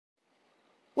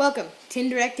Welcome to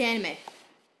Indirect Anime,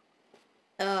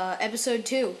 Episode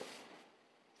 2,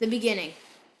 The Beginning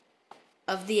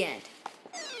of the End.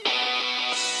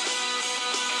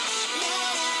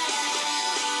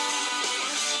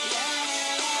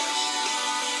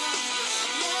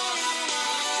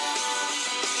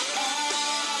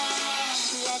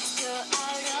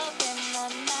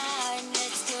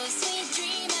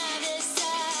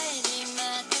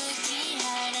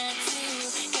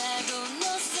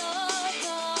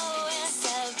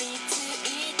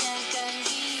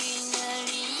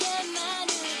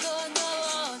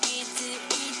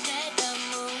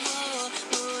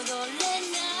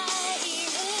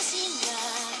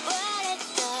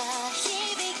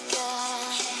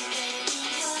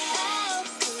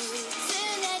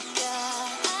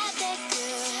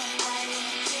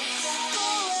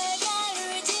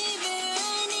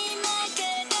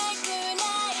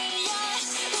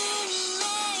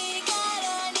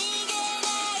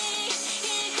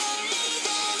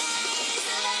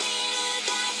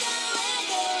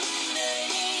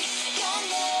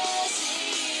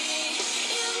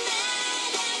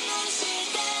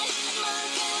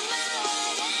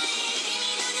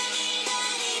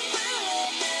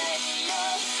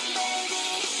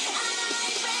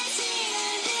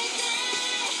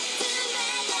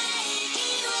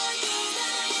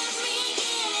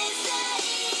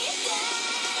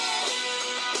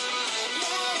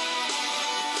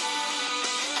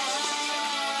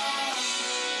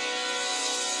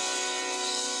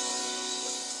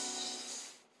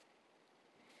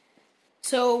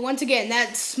 So once again,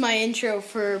 that's my intro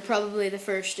for probably the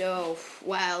first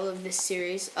while of this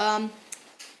series. But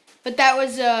that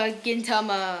was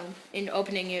Gintama in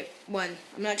opening it one.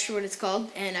 I'm not sure what it's called,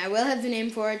 and I will have the name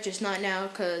for it, just not now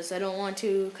because I don't want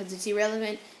to, because it's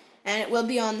irrelevant. And it will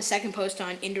be on the second post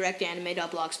on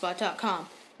indirectanime.blogspot.com.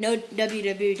 No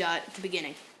www. At the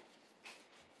beginning.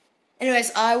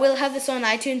 Anyways, I will have this on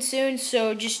iTunes soon,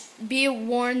 so just be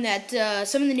warned that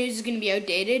some of the news is going to be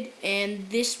outdated, and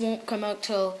this won't come out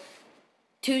till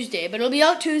Tuesday, but it'll be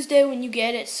out Tuesday when you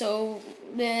get it, so,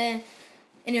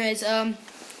 anyways,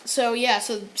 so yeah,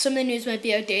 so some of the news might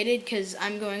be outdated, because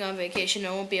I'm going on vacation,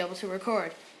 and I won't be able to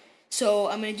record, so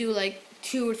I'm going to do like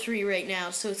 2 or 3 right now,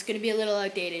 so it's going to be a little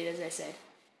outdated, as I said,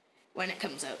 when it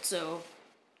comes out, so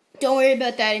don't worry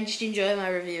about that, and just enjoy my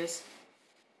reviews.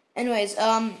 Anyways,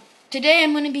 today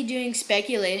I'm going to be doing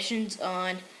speculations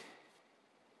on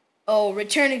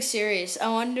returning series. I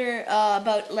wonder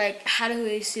about like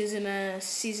Haruhi Suzuma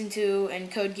season 2 and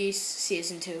Code Geass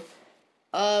season 2.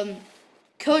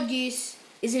 Code Geass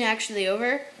isn't actually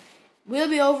over. Will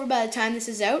be over by the time this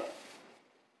is out.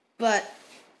 But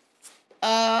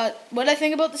what I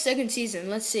think about the second season,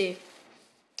 let's see.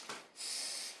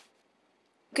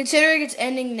 Considering it's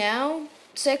ending now,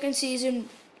 the second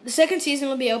season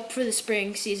will be out for the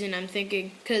spring season, I'm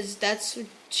thinking, because that's what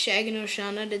Shag and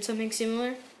Oshana did something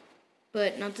similar,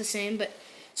 but not the same. But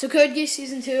so Code Geass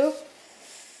season 2,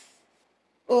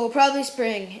 probably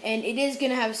spring, and it is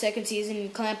gonna have a second season.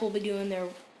 Clamp will be doing their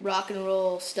rock and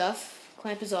roll stuff.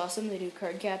 Clamp is awesome; they do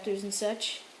card captors and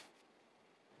such.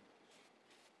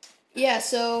 Yeah,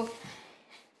 so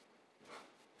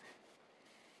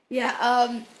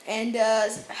yeah, and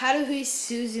Haruhi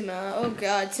Suzuma. Oh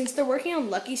God, since they're working on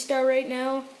Lucky Star right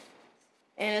now,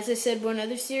 and as I said, one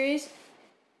other series,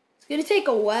 it's gonna take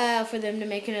a while for them to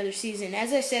make another season.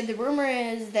 As I said, the rumor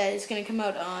is that it's gonna come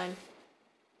out on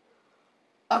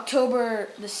October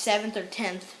the 7th or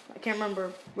 10th. I can't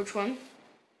remember which one.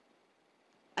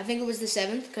 I think it was the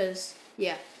 7th, because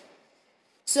yeah.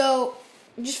 So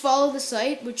just follow the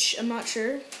site, which I'm not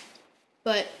sure,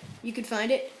 but you could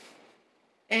find it.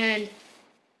 And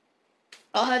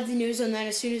I'll have the news on that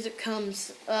as soon as it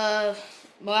comes.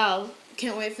 Wow,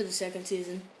 can't wait for the second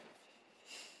season.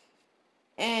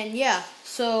 And yeah,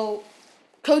 so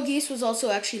Code Geass was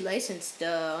also actually licensed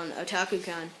on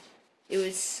OtakuCon. It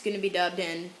was going to be dubbed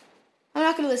in. I'm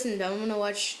not going to listen to them. I'm going to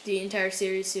watch the entire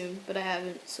series soon, but I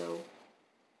haven't, so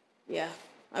yeah.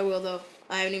 I will, though.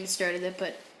 I haven't even started it,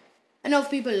 but I know if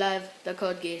people love the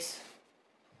Code Geass.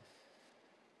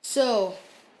 So,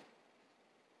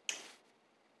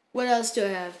 what else do I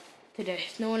have today?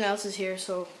 No one else is here,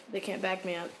 so they can't back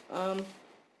me up.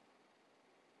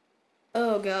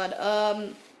 Oh God.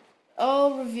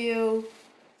 I'll review.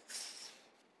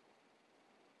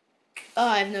 Oh,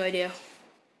 I have no idea.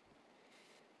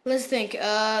 Let's think.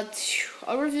 I'll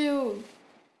review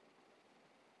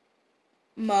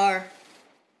Mar.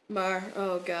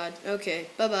 Oh God. Okay.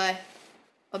 Bye bye.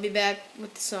 I'll be back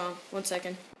with the song. 1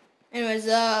 second. Anyways,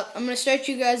 I'm gonna start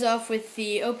you guys off with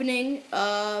the opening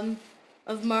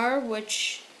of Mar,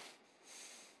 which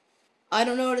I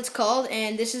don't know what it's called,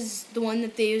 and this is the one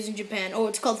that they use in Japan. Oh,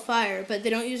 it's called Fire, but they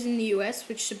don't use it in the US,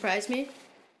 which surprised me.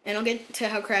 And I'll get to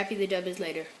how crappy the dub is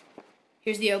later.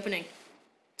 Here's the opening.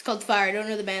 It's called Fire. I don't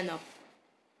know the band though.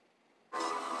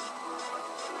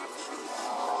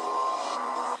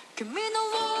 君の想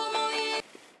い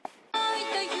抱い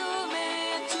た夢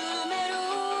集める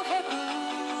ヘブ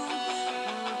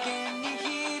無限に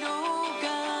広が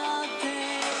って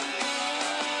大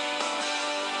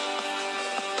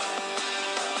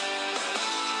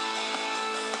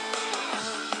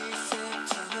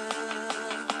切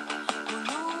なも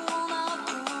のをなく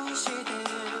して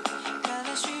悲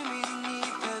しみに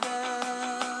ただ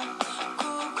心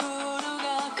が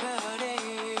枯れ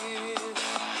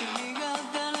君が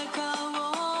誰か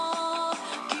を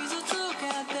傷つけ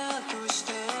たとして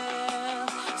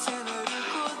責める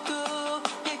こと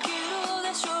できる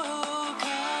でしょうか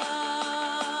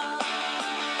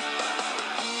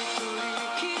一人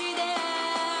きりで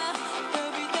旅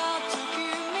立つ君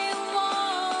を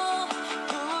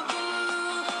遠く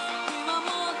見守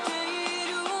ってい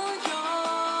るよ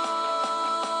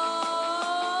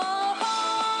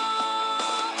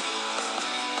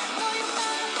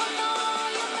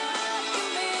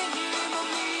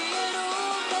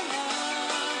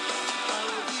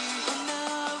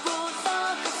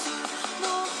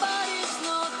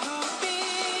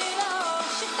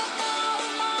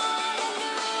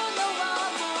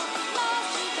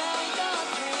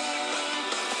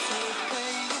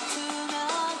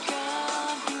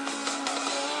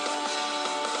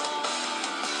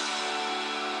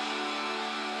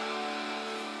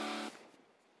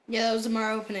Yeah, that was the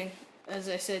Mar opening, as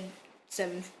I said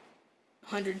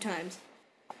 700 times.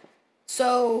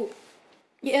 So,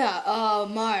 yeah,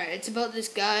 Mar, it's about this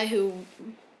guy who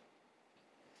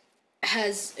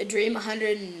has a dream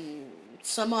 100 and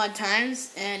some odd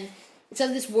times, and it's of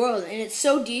this world, and it's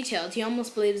so detailed, he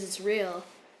almost believes it's real.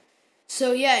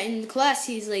 So, yeah, in class,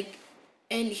 he's like,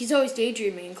 and he's always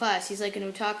daydreaming in class. He's like an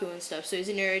otaku and stuff, so he's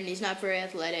a nerd, and he's not very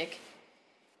athletic.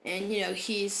 And,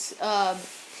 he's,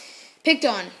 picked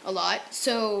on a lot.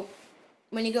 So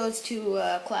when he goes to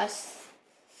class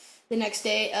the next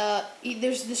day,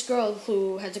 there's this girl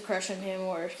who has a crush on him,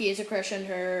 or he has a crush on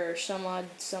her, or somewhat,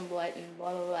 and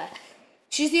blah blah blah.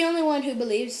 She's the only one who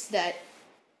believes that,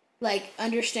 like,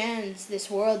 understands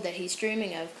this world that he's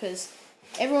dreaming of, because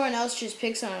everyone else just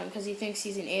picks on him because he thinks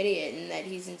he's an idiot and that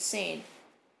he's insane.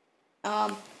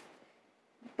 But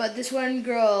this one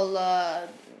girl,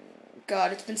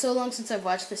 God, it's been so long since I've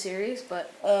watched the series,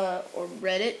 but or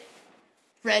read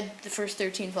the first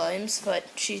 13 volumes, but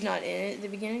she's not in it at the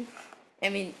beginning. I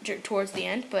mean, towards the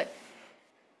end, but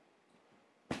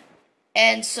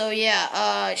and so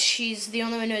yeah, she's the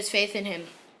only one who has faith in him.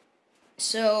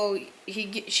 So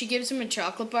she gives him a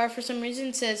chocolate bar for some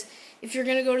reason. Says if you're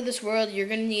gonna go to this world, you're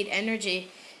gonna need energy,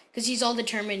 because he's all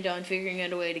determined on figuring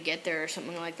out a way to get there or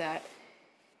something like that.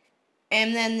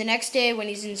 And then the next day, when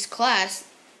he's in his class,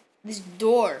 this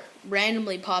door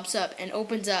randomly pops up and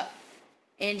opens up,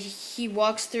 and he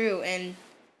walks through, and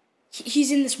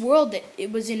he's in this world that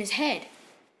it was in his head,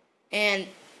 and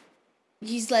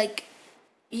he's like,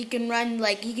 he can run,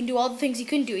 like, he can do all the things he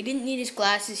couldn't do. He didn't need his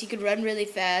glasses. He could run really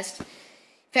fast. In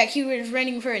fact, he was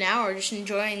running for an hour just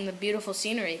enjoying the beautiful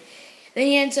scenery. Then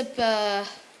he ends up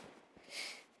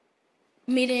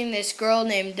meeting this girl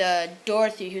named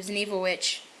Dorothy, who's an evil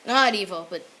witch. Not evil,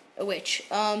 but a witch.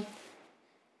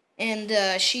 And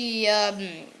she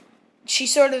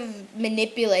sort of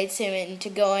manipulates him into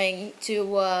going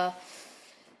to,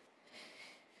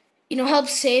 help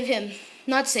save him.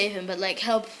 Not save him, but, like,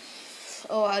 help,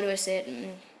 how do I say it?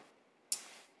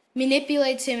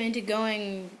 Manipulates him into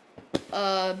going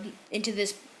into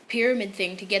this pyramid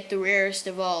thing to get the rarest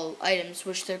of all items,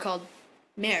 which they're called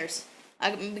mares.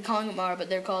 I've been calling them Mar, but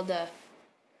they're called,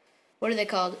 what are they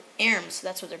called? Arms.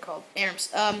 That's what they're called. Arms.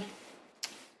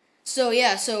 So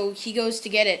he goes to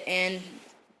get it, and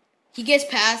he gets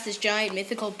past this giant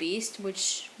mythical beast,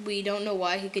 which we don't know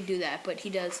why he could do that, but he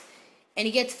does. And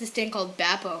he gets this thing called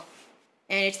Bappo,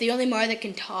 and it's the only Mar that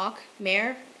can talk.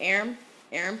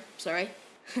 Sorry.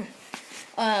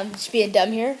 Just being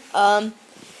dumb here.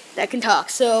 That can talk.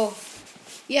 So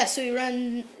now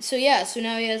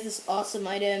he has this awesome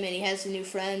item, and he has a new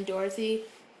friend, Dorothy,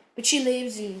 but she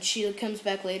leaves, and she comes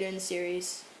back later in the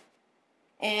series.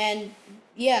 And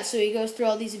yeah, so he goes through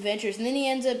all these adventures, and then he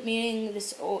ends up meeting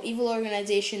this evil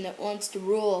organization that wants to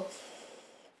rule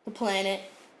the planet,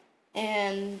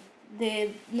 and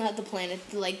not the planet,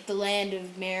 like the land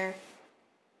of Mare.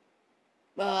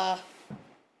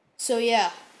 So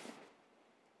yeah,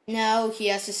 now he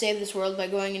has to save this world by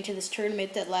going into this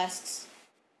tournament that lasts,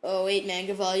 8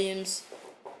 manga volumes.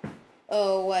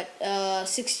 Oh, what?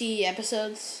 60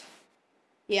 episodes?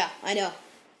 Yeah, I know.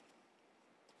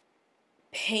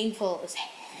 Painful as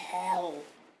hell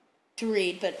to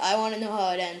read, but I want to know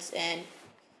how it ends. And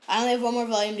I only have one more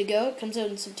volume to go. It comes out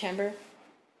in September.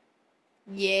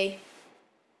 Yay.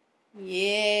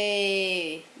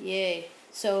 Yay. Yay.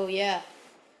 So, yeah.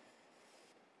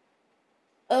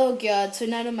 Oh, God. So,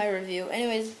 now to my review.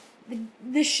 Anyways,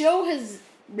 the show has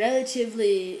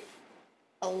relatively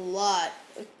a lot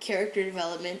of character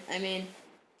development. I mean,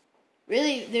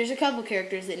 really, there's a couple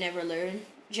characters that never learn.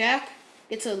 Jack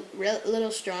gets a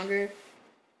little stronger.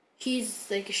 He's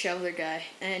like a shoveler guy,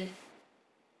 and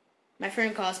my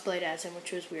friend cosplayed as him,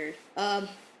 which was weird.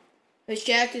 Which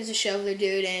Jack is a shoveler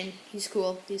dude, and he's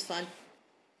cool. He's fun,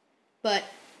 but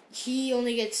he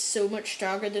only gets so much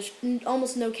stronger. There's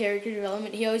almost no character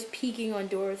development. He always peeking on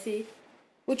Dorothy,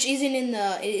 which isn't in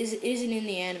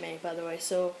the anime, by the way.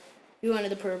 So if you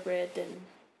wanted appropriate, then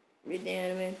read the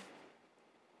anime.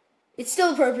 It's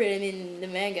still appropriate in the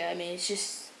manga. I mean, it's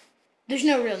just there's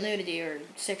no real nudity or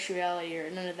sexuality or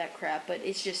none of that crap, but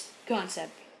it's just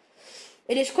concept.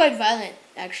 It is quite violent,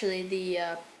 actually,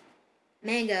 the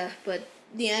manga, but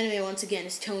the anime, once again,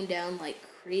 is toned down like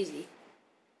crazy.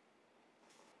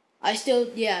 I still,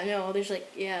 yeah, no, there's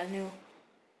like, yeah, no.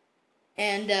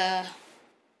 And,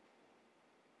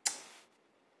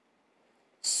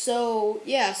 so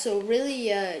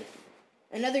really,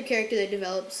 another character that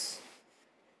develops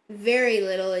very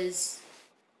little is,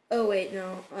 oh wait,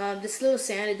 no, this little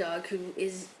Santa dog who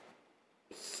is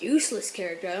a useless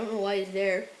character. I don't know why he's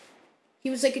there. He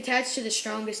was like attached to the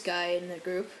strongest guy in the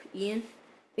group, Ian.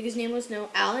 I think his name was, no,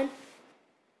 Alan.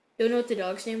 Don't know what the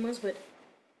dog's name was, but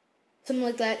something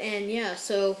like that. And yeah,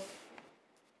 so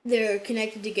they're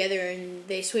connected together and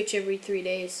they switch every 3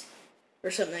 days or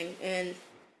something, and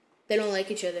they don't like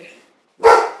each other.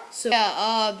 So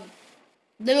yeah,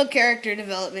 little character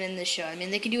development in this show. I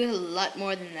mean, they could do a lot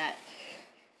more than that.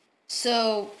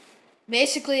 So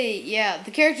basically, yeah, the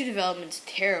character development's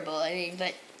terrible. I mean,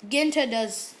 but Ginta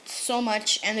does so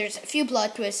much, and there's a few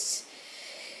plot twists.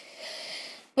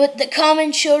 But the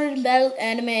common children battle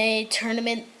anime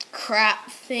tournament crap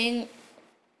thing,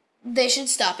 they should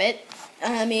stop it.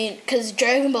 I mean, because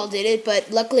Dragon Ball did it, but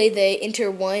luckily they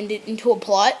intertwined it into a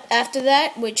plot after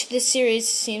that, which this series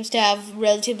seems to have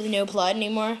relatively no plot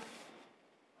anymore.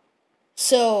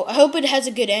 So I hope it has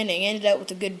a good ending. Ended out with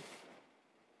a good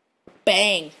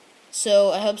bang.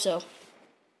 So I hope so.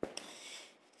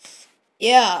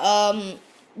 Yeah,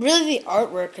 really the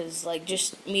artwork is like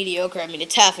just mediocre. I mean,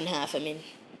 it's half and half. I mean,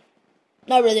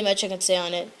 not really much I can say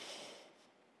on it.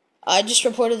 I just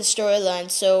reported the storyline,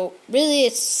 so really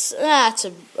it's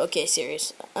a okay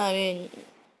series. I mean,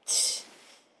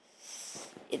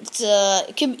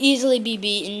 it can easily be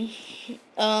beaten.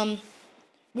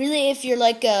 Really, if you're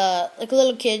like a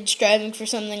little kid striving for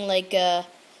something like a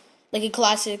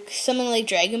classic, something like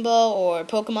Dragon Ball or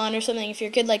Pokemon or something, if you're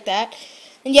a kid like that,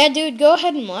 then yeah, dude, go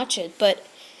ahead and watch it. But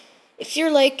if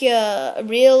you're like a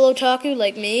real otaku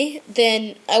like me,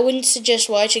 then I wouldn't suggest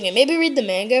watching it. Maybe read the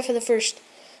manga for the first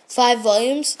 5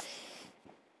 volumes,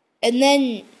 and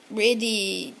then read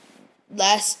the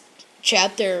last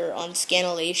chapter on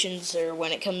Scanalations or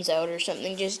when it comes out or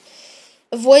something. Just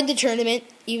avoid the tournament,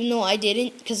 even though I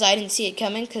didn't, because I didn't see it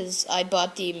coming, because I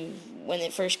bought them when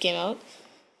it first came out.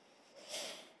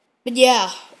 But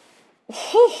yeah,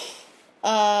 whew,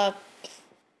 uh,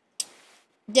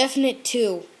 definite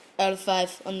 2 out of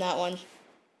 5 on that one.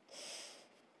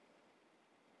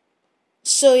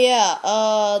 So yeah,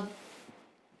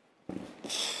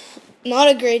 not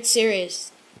a great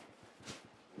series.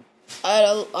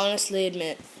 I'll honestly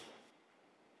admit.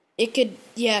 It could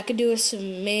do with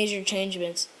some major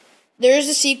changements. There is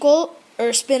a sequel, or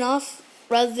a spin-off,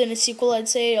 rather than a sequel, I'd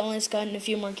say. It only has gotten a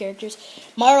few more characters.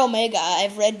 Mar Omega,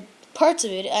 I've read parts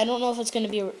of it. I don't know if it's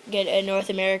going to get a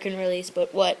North American release,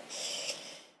 but what?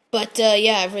 But,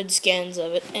 yeah, I've read scans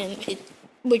of it,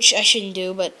 which I shouldn't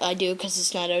do, but I do because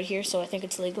it's not out here, so I think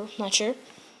it's legal. Not sure.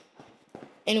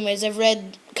 Anyways, I've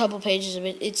read a couple pages of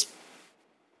it. It's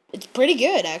pretty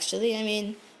good, actually. I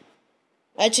mean,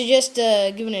 I'd suggest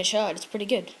giving it a shot. It's pretty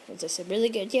good. As I said, really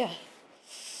good, yeah.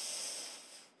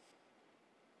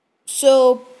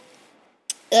 So,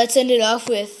 let's end it off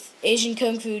with Asian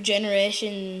Kung Fu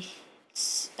Generation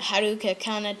Haruka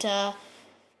Kanata,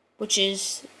 which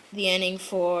is the ending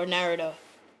for Naruto.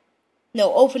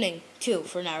 No, opening, too,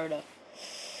 for Naruto.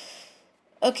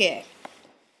 Okay.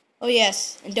 Oh,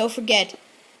 yes, and don't forget,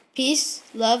 peace,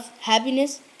 love,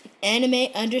 happiness,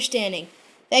 anime understanding.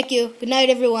 Thank you. Good night,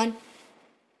 everyone.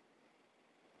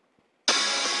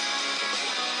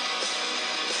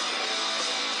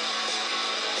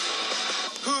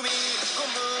 Humi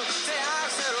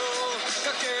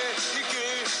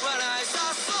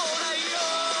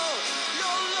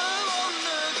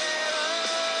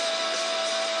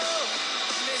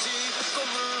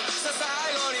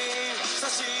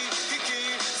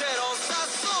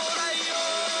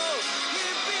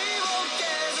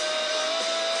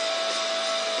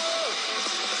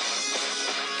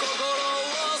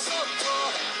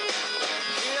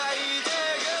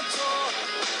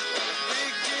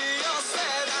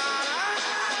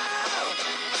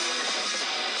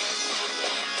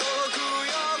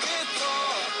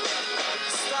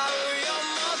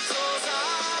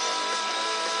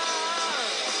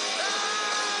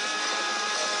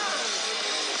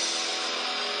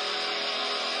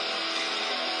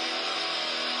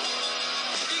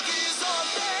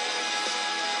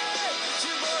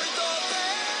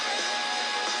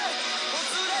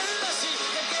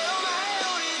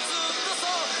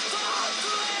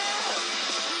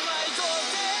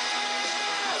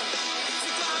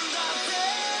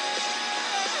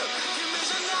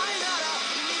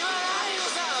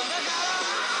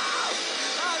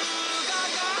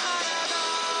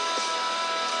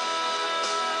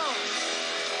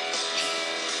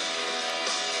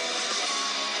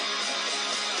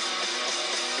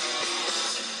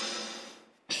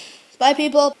Bye,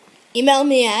 people. Email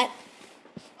me at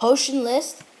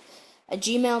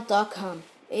hoshinlist@gmail.com.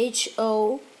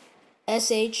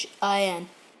 HOSHIN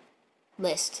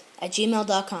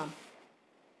list@gmail.com.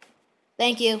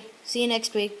 Thank you. See you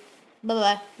next week.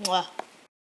 Bye-bye. Mwah.